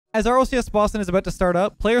As RLCS Boston is about to start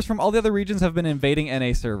up, players from all the other regions have been invading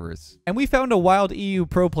NA servers. And we found a wild EU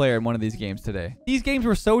pro player in one of these games today. These games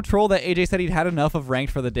were so troll that AJ said he'd had enough of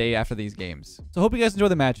ranked for the day after these games. So hope you guys enjoy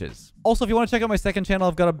the matches. Also, if you want to check out my second channel,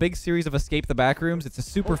 I've got a big series of Escape the Backrooms. It's a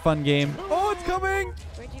super fun game. Oh, it's coming!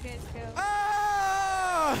 Where'd you guys go?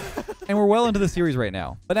 Ah! And we're well into the series right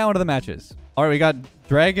now. But now into the matches. All right, we got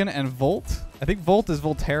Dragon and Volt. I think Volt is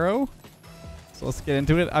Voltero. So let's get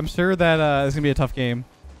into it. I'm sure that it's going to be a tough game.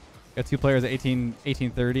 Got two players at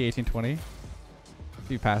 1830, 1820. So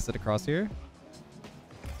you pass it across here.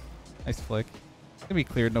 Nice flick. It's going to be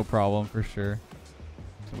cleared, no problem, for sure.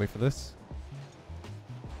 So wait for this.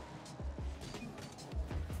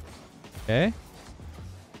 Okay. A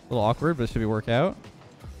little awkward, but it should be work out.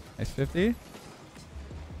 Nice 50.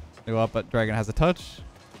 Go up, but Dragon has a touch.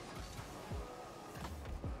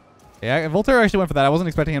 Yeah, Voltaire actually went for that. I wasn't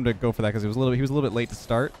expecting him to go for that because he was a little bit late to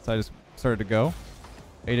start, so I just started to go.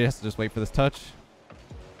 AJ has to just wait for this touch.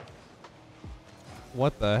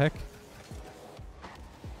 What the heck?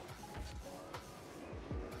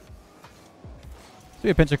 Should be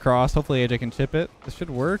a pinch across. Hopefully AJ can chip it. This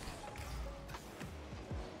should work.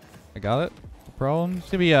 I got it. No problem.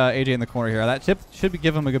 Should be AJ in the corner here. That chip should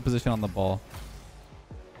give him a good position on the ball.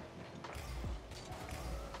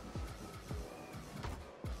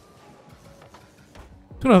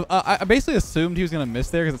 I basically assumed he was going to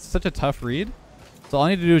miss there because it's such a tough read. So all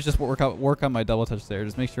I need to do is just work on my double touch there.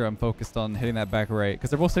 Just make sure I'm focused on hitting that back right. Because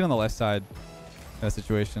they're both sitting on the left side in that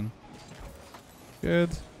situation. Good.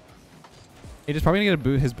 AJ's probably going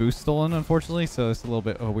to get his boost stolen, unfortunately. So it's a little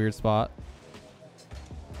bit of a weird spot.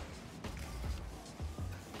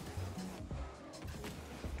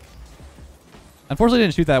 Unfortunately, I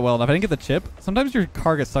didn't shoot that well enough. I didn't get the chip. Sometimes your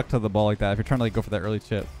car gets stuck to the ball like that if you're trying to go for that early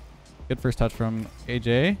chip. Good first touch from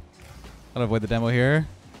AJ. Gotta avoid the demo here.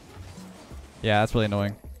 Yeah, that's really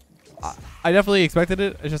annoying. I definitely expected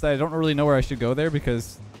it. It's just that I don't really know where I should go there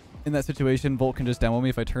because in that situation, Volt can just demo me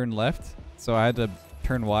if I turn left. So I had to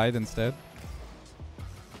turn wide instead.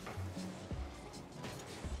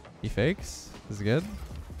 He fakes. This is good.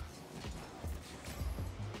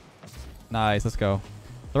 Nice. Let's go.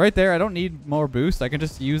 So right there, I don't need more boost. I can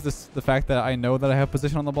just use the fact that I know that I have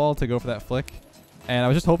position on the ball to go for that flick. And I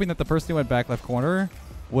was just hoping that the person who went back left corner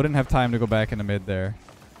wouldn't have time to go back into mid there.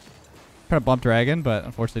 Trying to bump Dragon, but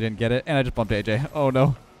unfortunately didn't get it. And I just bumped AJ. Oh,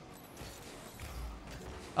 no.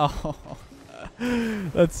 Oh,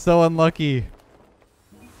 that's so unlucky.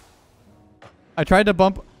 I tried to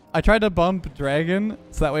bump Dragon,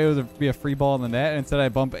 so that way it would be a free ball in the net. And instead I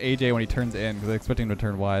bump AJ when he turns in because I was expecting him to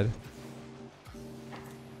turn wide.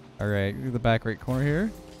 All right, the back right corner here.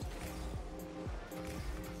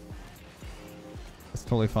 That's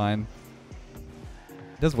totally fine.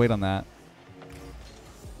 Just wait on that.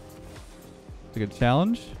 It's a good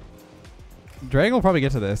challenge. Dragon will probably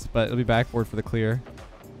get to this, but it'll be backboard for the clear.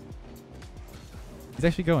 He's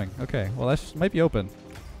actually going. Okay, well that might be open.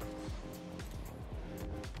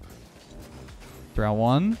 It's round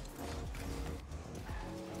one.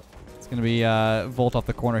 It's going to be Volt off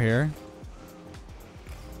the corner here.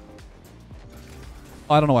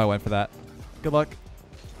 Oh, I don't know why I went for that. Good luck.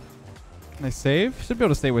 Nice save. Should be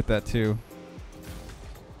able to stay with that too.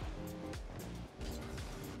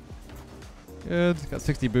 Good. Got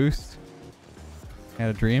 60 boost. And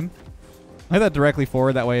a dream. I hit that directly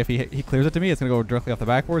forward. That way if he clears it to me, it's going to go directly off the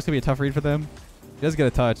backboard. It's going to be a tough read for them. He does get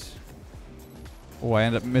a touch. Oh, I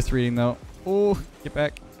end up misreading though. Oh, get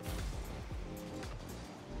back.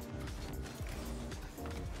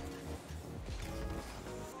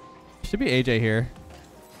 Should be AJ here.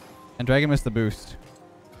 And Dragon missed the boost.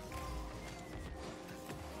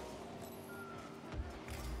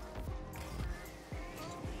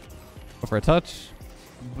 Go for a touch.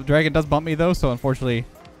 Dragon does bump me though, so unfortunately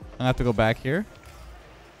I'm gonna have to go back here.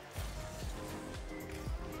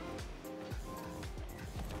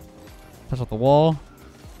 Touch off the wall.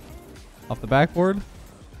 Off the backboard.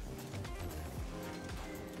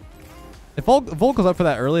 If Volt goes up for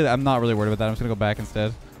that early, I'm not really worried about that. I'm just gonna go back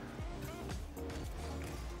instead.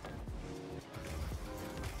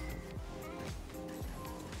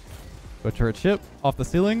 Go to her chip off the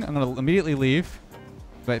ceiling. I'm gonna immediately leave.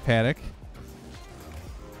 Might panic.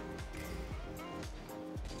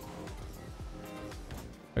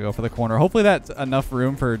 I go for the corner. Hopefully that's enough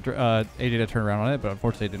room for AJ to turn around on it, but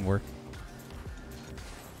unfortunately it didn't work.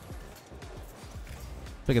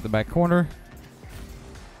 Look at the back corner.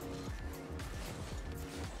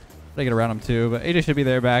 Try to get around him too, but AJ should be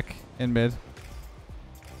there back in mid. There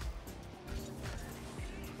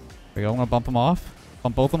we go. I'm gonna bump him off.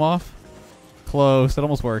 Bump both of them off. Close. It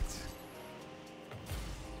almost worked.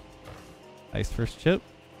 Nice first chip.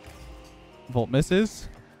 Volt misses.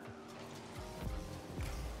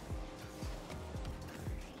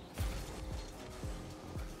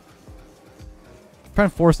 Trying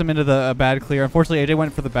to force him into the bad clear. Unfortunately, AJ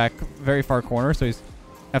went for the back very far corner, so he's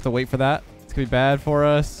have to wait for that. It's gonna be bad for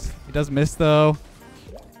us. He does miss though.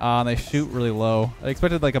 And they shoot really low. I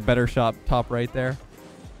expected like a better shot top right there.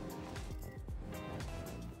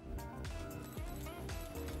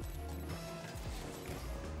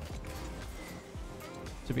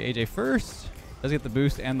 Should be AJ first. Does get the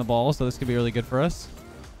boost and the ball, so this could be really good for us.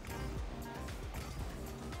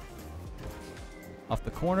 Off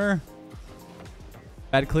the corner.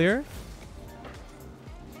 Bad clear.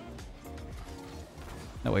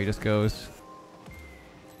 No way, he just goes.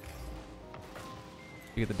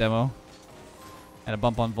 You get the demo. And a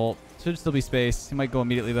bump on Volt. Should still be space. He might go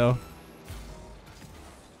immediately though.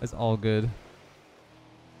 That's all good.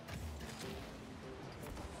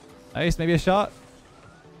 Nice, maybe a shot.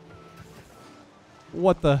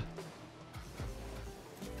 What the?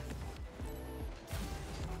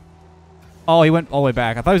 Oh, he went all the way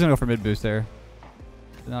back. I thought he was gonna go for mid boost there.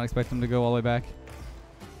 Did not expect him to go all the way back.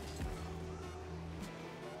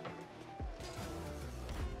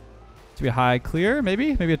 Should be a high clear,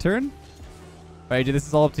 maybe? Maybe a turn? Alright, AJ, this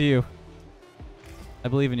is all up to you. I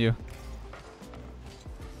believe in you.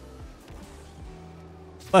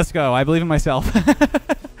 Let's go. I believe in myself.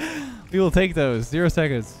 We will take those. 0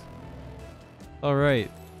 seconds.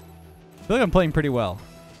 Alright. I feel like I'm playing pretty well.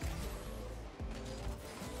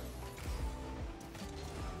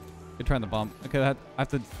 Good try on the bump. Okay, I have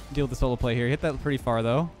to deal with the solo play here. Hit that pretty far,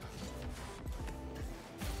 though.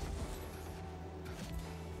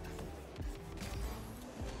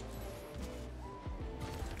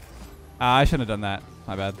 I shouldn't have done that.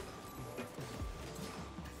 My bad.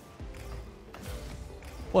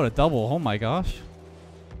 What a double. Oh my gosh.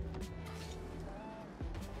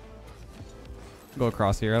 Go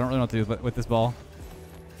across here. I don't really know what to do with this ball.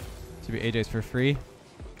 Should be AJ's for free.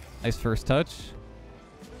 Nice first touch.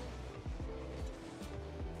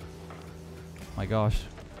 My gosh.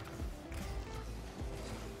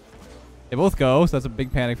 They both go, so that's a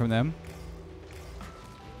big panic from them.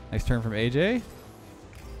 Nice turn from AJ.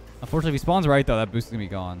 Unfortunately, if he spawns right, though, that boost is going to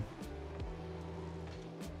be gone.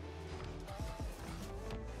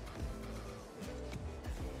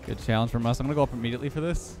 Good challenge from us. I'm going to go up immediately for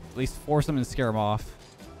this. At least force him and scare him off.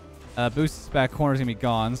 Boost's back corner is going to be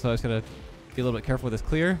gone, so I just got to be a little bit careful with this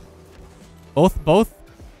clear. Both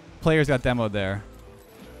players got demoed there.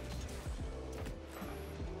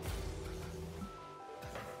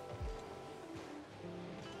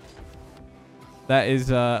 That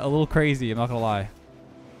is a little crazy, I'm not going to lie.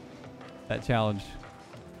 That challenge.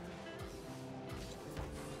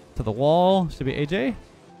 To the wall. Should be AJ.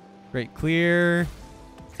 Great clear.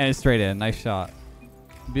 And it's straight in. Nice shot.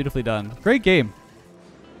 Beautifully done. Great game.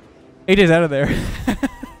 AJ's out of there.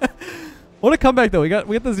 What a comeback, though. We got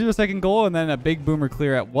the 0 second goal and then a big boomer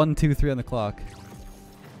clear at 1, 2, 3 on the clock.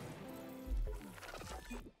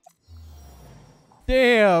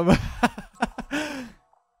 Damn.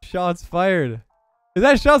 Shots fired. Is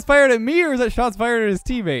that shots fired at me or is that shots fired at his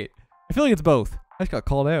teammate? I feel like it's both. I just got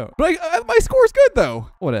called out. But my score's good, though.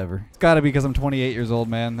 Whatever. It's got to be because I'm 28 years old,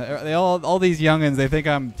 man. All these youngins, they think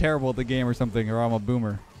I'm terrible at the game or something, or I'm a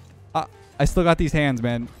boomer. I still got these hands,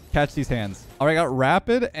 man. Catch these hands. All right, I got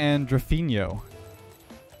Rapid and Drafinho.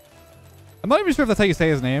 I'm not even sure if that's how you say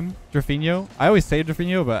his name. Drafinho. I always say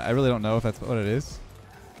Drafinho, but I really don't know if that's what it is.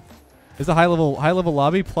 It's a high level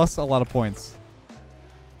lobby plus a lot of points.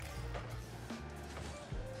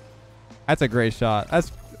 That's a great shot.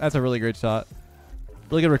 That's a really great shot.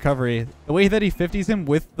 Really good recovery. The way that he 50s him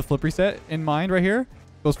with the flip reset in mind right here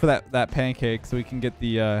goes for that pancake so we can get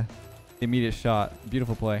the immediate shot.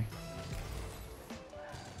 Beautiful play.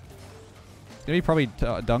 It's going to be probably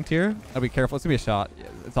dunked here. I'll be careful. It's going to be a shot.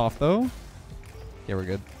 It's off though. Yeah, we're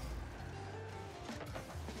good.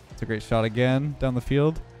 It's a great shot again down the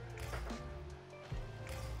field.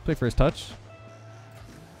 Play for his touch.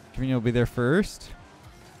 Trevino will be there first.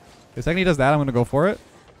 The second he does that, I'm going to go for it.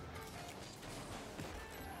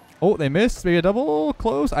 Oh, they missed. Maybe a double.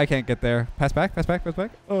 Close. I can't get there. Pass back. Pass back. Pass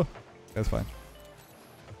back. Oh, that's fine.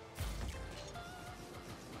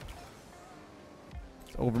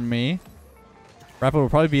 It's over me. Rapid will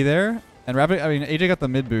probably be there. And Rapid, I mean, AJ got the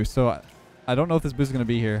mid boost, so I don't know if this boost is going to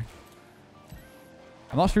be here.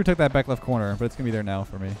 I'm not sure who took that back left corner, but it's going to be there now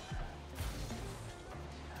for me.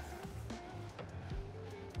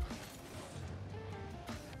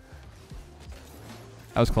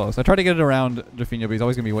 That was close. I tried to get it around Drafinho, but he's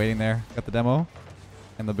always going to be waiting there. Got the demo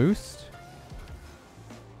and the boost.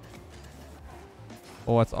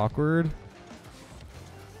 Oh, that's awkward.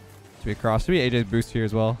 Should be across. Should be AJ's boost here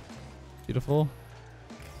as well. Beautiful.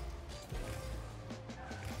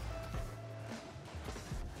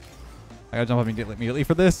 I gotta jump up immediately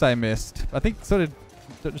for this. I missed. I think so did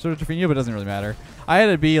Trifino, but it doesn't really matter. I had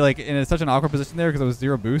to be like in such an awkward position there because I was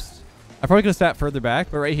 0 boost. I probably could have sat further back,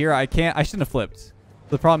 but right here I can't. I shouldn't have flipped.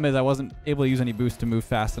 The problem is I wasn't able to use any boost to move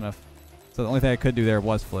fast enough. So the only thing I could do there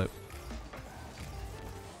was flip.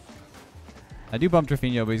 I do bump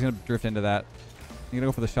Trifino, but he's gonna drift into that. I'm gonna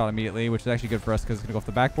go for the shot immediately, which is actually good for us because it's gonna go off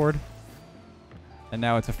the backboard. And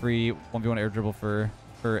now it's a free 1v1 air dribble for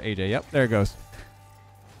AJ. Yep, there it goes.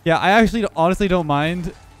 Yeah, I actually honestly don't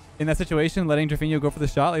mind in that situation letting Trifino go for the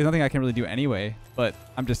shot. Like, there's nothing I can really do anyway. But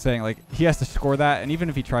I'm just saying, like, he has to score that. And even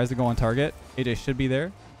if he tries to go on target, AJ should be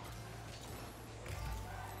there.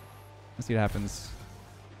 Let's see what happens.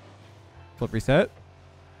 Flip reset.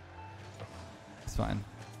 It's fine.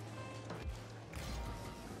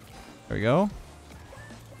 There we go.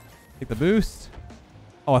 Take the boost.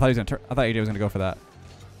 Oh, I thought AJ was gonna go for that.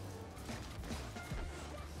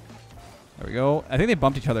 There we go. I think they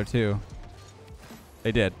bumped each other too.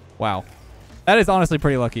 They did. Wow. That is honestly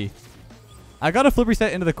pretty lucky. I got a flip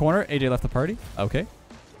reset into the corner. AJ left the party. Okay.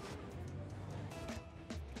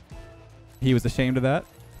 He was ashamed of that.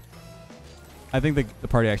 I think the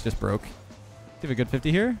party actually just broke. Do a good 50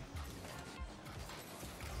 here.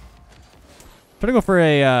 Try to go for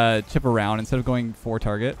a chip around instead of going for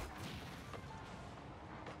target.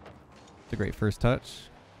 It's a great first touch.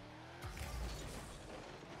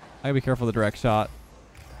 I gotta be careful of the direct shot.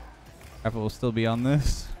 Effort will still be on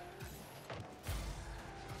this.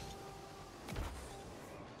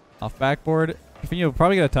 Off backboard. Trifino will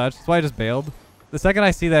probably get a touch. That's why I just bailed. The second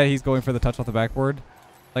I see that he's going for the touch off the backboard,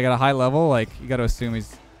 like at a high level, like you gotta assume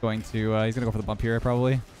he's going to go for the bump here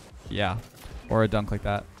probably. Yeah. Or a dunk like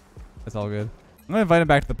that. That's all good. I'm gonna invite him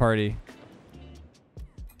back to the party.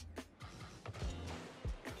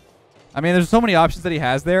 I mean, there's so many options that he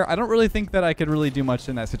has there. I don't really think that I could really do much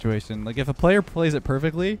in that situation. Like, if a player plays it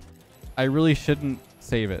perfectly, I really shouldn't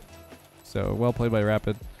save it. So, well played by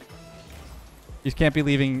Rapid. You just can't be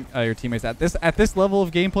leaving your teammates at this level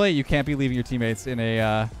of gameplay. You can't be leaving your teammates in a.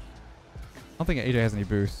 I don't think AJ has any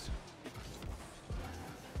boost.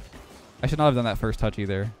 I should not have done that first touch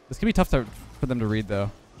either. This can be tough for them to read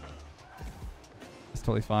though. It's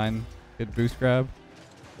totally fine. Good boost grab.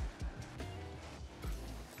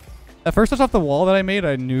 That first touch off the wall that I made,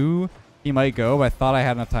 I knew he might go, but I thought I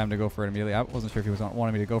had enough time to go for it immediately. I wasn't sure if he was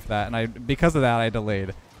wanting me to go for that, and because of that, I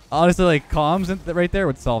delayed. Honestly, like, comms right there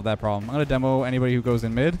would solve that problem. I'm going to demo anybody who goes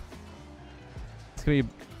in mid. It's going to be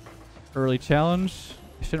early challenge.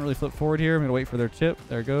 I shouldn't really flip forward here. I'm going to wait for their chip.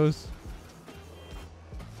 There it goes.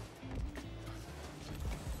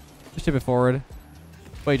 Just chip it forward.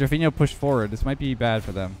 Wait, Trifino pushed forward. This might be bad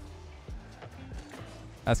for them.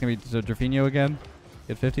 That's going to be Trifino again.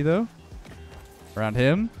 Get 50 though. Around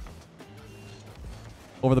him.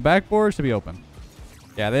 Over the backboard. Should be open.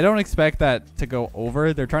 Yeah, they don't expect that to go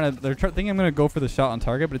over. They're thinking I'm gonna go for the shot on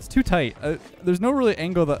target, but it's too tight. There's no real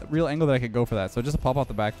angle that I could go for that. So just a pop off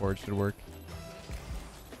the backboard should work.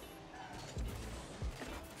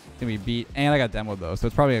 It's gonna be beat, and I got demoed though, so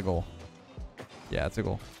it's probably a goal. Yeah, it's a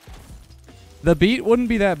goal. The beat wouldn't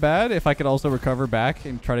be that bad if I could also recover back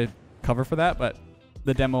and try to cover for that, but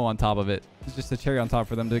the demo on top of it is just a cherry on top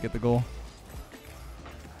for them to get the goal.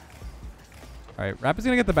 All right, Rapid's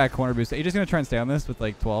going to get the back corner boost. AJ's going to try and stay on this with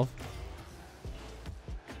like 12.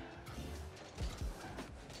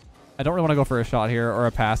 I don't really want to go for a shot here or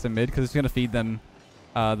a pass in mid because it's going to feed them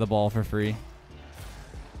the ball for free.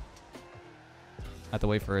 I have to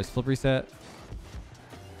wait for his flip reset.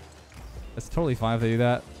 That's totally fine if they do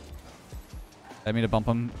that. I mean to bump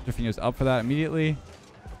him. Trifino's up for that immediately.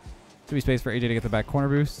 Should be space for AJ to get the back corner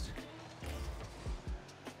boost.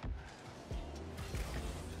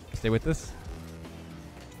 Stay with this.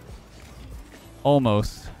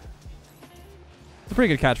 Almost. It's a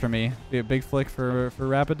pretty good catch for me. Be a big flick for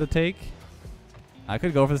Rapid to take. I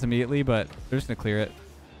could go for this immediately, but they're just going to clear it.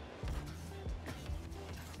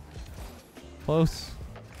 Close.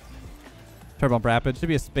 Try to bump Rapid. Should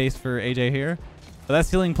be a space for AJ here. But that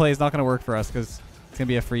ceiling play is not going to work for us because it's going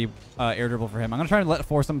to be a free air dribble for him. I'm going to try and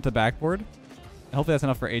force him to backboard. And hopefully that's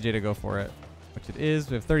enough for AJ to go for it. Which it is.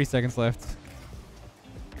 We have 30 seconds left.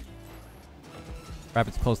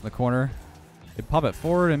 Rapid's close in the corner. They pop it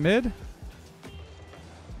forward and mid.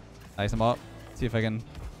 Nice him up. See if I can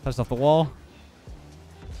touch off the wall.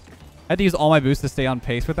 I had to use all my boosts to stay on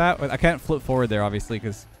pace with that. I can't flip forward there, obviously,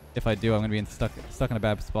 because if I do, I'm going to be stuck in a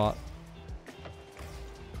bad spot.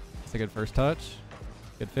 That's a good first touch.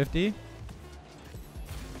 Good 50.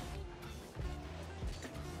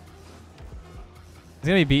 He's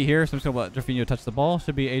going to be beat here, so I'm just going to let Drafinho touch the ball.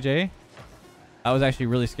 Should be AJ. That was actually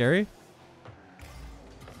really scary.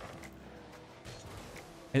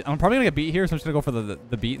 I'm probably going to get beat here, so I'm just going to go for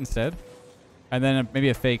the beat instead. And then maybe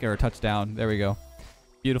a fake or a touchdown. There we go.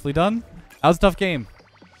 Beautifully done. That was a tough game.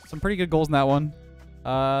 Some pretty good goals in that one.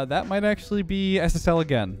 That might actually be SSL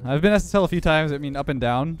again. I've been SSL a few times. I mean, up and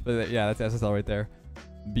down. But yeah, that's SSL right there.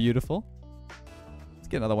 Beautiful. Let's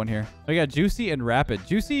get another one here. We got Juicy and Rapid.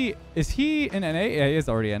 Juicy, is he in NA? Yeah, he is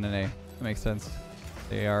already in NA. That makes sense.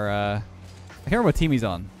 They are, I can't remember what team he's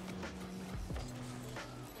on.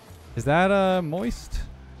 Is that, Moist?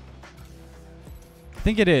 I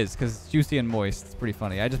think it is, because Juicy and Moist. It's pretty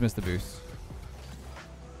funny. I just missed the boost.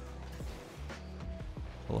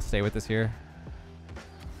 We'll stay with this here.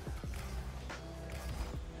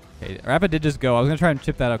 Okay, Rapid did just go. I was going to try and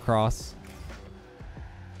chip that across.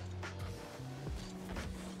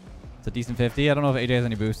 It's a decent 50. I don't know if AJ has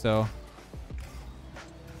any boost, though.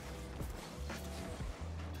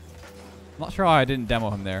 I'm not sure how I didn't demo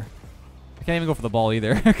him there. I can't even go for the ball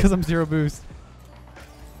either, because I'm 0 boost.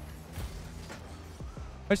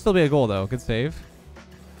 Might still be a goal, though. Good save.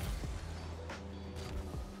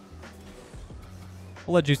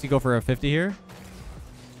 We'll let Juicy go for a 50 here.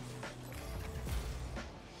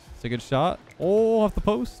 It's a good shot. Oh, off the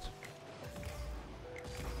post.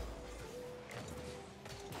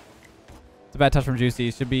 It's a bad touch from Juicy.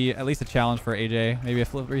 Should be at least a challenge for AJ. Maybe a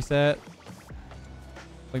flip reset.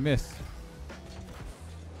 We missed.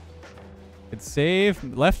 Good save.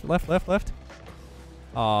 Left, left, left, left.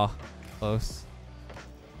 Aw, close.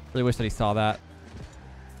 Really wish that he saw that.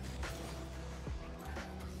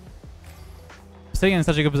 Sitting in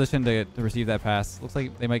such a good position to receive that pass. Looks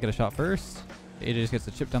like they might get a shot first. AJ just gets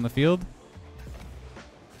the chip down the field.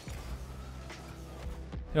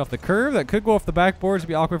 Get off the curve. That could go off the backboard. Should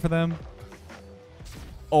be awkward for them.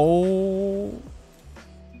 Oh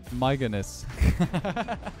my goodness.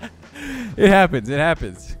 It happens. It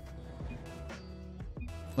happens.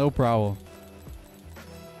 No problem.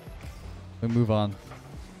 We move on.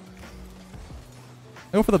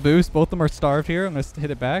 Go for the boost. Both of them are starved here. I'm going to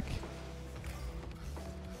hit it back.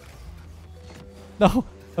 No.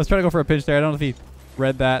 I was trying to go for a pinch there. I don't know if he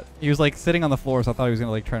read that. He was like sitting on the floor, so I thought he was going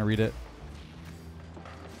to like try and read it.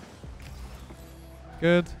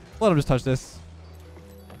 Good. Let him just touch this.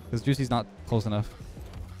 Because Juicy's not close enough.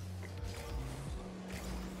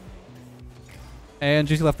 And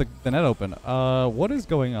Juicy left the net open. What is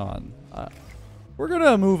going on? We're going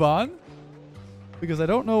to move on. Because I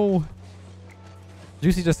don't know...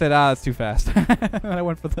 Juicy just said, it's too fast. And I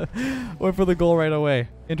went for the goal right away.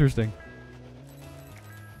 Interesting.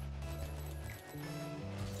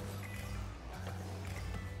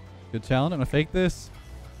 Good challenge. I'm going to fake this.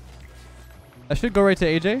 I should go right to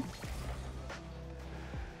AJ.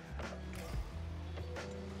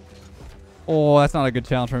 Oh, that's not a good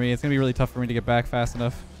challenge for me. It's going to be really tough for me to get back fast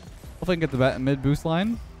enough. Hopefully I can get the mid boost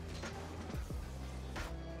line.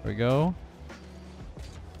 There we go.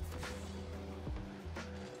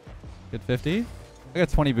 Good 50. I got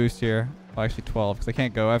 20 boost here. Oh, actually 12 because I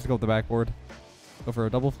can't go. I have to go with the backboard. Go for a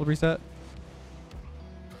double flip reset.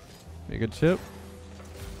 Be a good chip.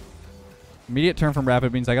 Immediate turn from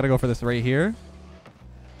Rapid means I got to go for this right here.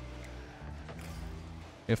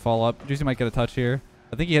 Okay, follow up. Juicy might get a touch here.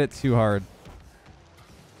 I think he hit it too hard.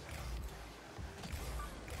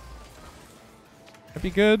 That'd be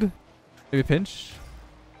good. Maybe pinch.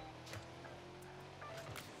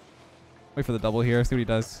 Wait for the double here. See what he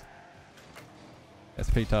does. That's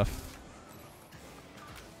pretty tough.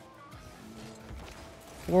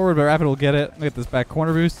 Forward, but Rapid will get it. Look at this back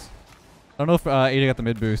corner boost. I don't know if AJ got the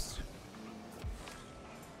mid boost.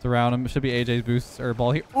 It's around him. It should be AJ's boost or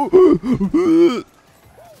ball here. Ooh.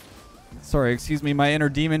 Sorry, excuse me. My inner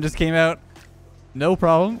demon just came out. No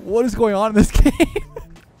problem. What is going on in this game?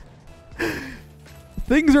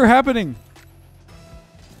 Things are happening.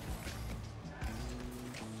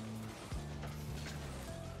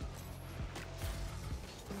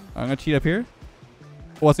 I'm going to cheat up here.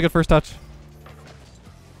 Oh, that's a good first touch.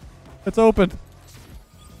 It's open.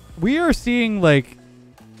 We are seeing, like,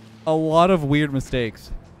 a lot of weird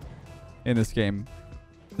mistakes in this game.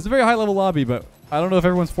 It's a very high-level lobby, but I don't know if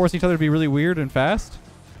everyone's forcing each other to be really weird and fast.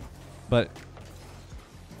 But...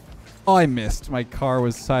 oh, I missed. My car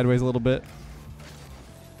was sideways a little bit.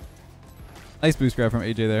 Nice boost grab from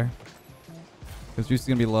AJ there. Because Juice is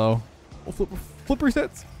going to be low. Oh, flip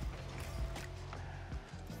resets.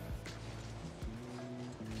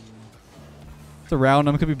 It's around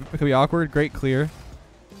him. It could be awkward. Great clear.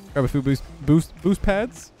 Grab a few boost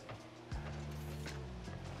pads.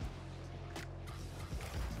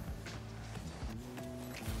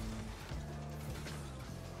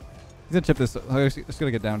 He's gonna chip this. I'm just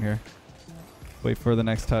gonna get down here. Wait for the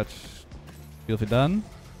next touch. Beautifully done.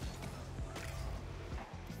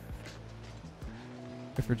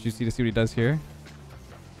 Wait for Juicy to see what he does here.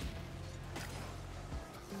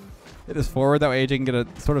 Hit this forward. That way AJ can get a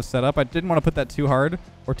sort of set up. I didn't want to put that too hard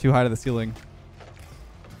or too high to the ceiling.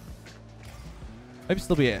 Maybe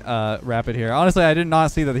still be rapid here. Honestly, I did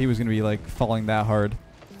not see that he was going to be like falling that hard.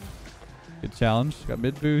 Good challenge. Got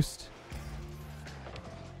mid boost.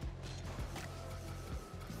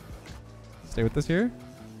 Stay with this here.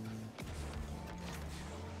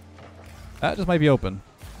 That just might be open.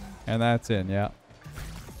 And that's in, yeah.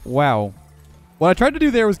 Wow. What I tried to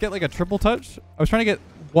do there was get like a triple touch. I was trying to get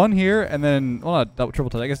one here and then, well, not double, triple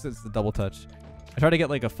touch. I guess it's the double touch. I tried to get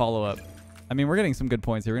like a follow-up. I mean, we're getting some good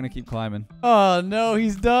points here. We're going to keep climbing. Oh, no,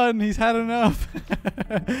 he's done. He's had enough.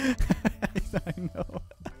 I know.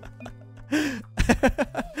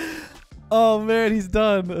 Oh, man, he's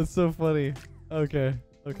done. That's so funny. Okay.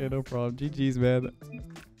 Okay, no problem. GG's, man.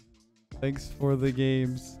 Thanks for the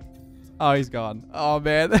games. Oh, he's gone. Oh,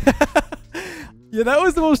 man. Yeah, that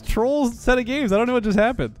was the most troll set of games. I don't know what just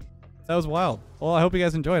happened. That was wild. Well, I hope you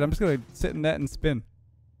guys enjoyed. I'm just going to sit in net and spin.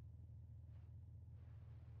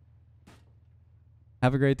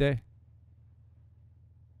 Have a great day.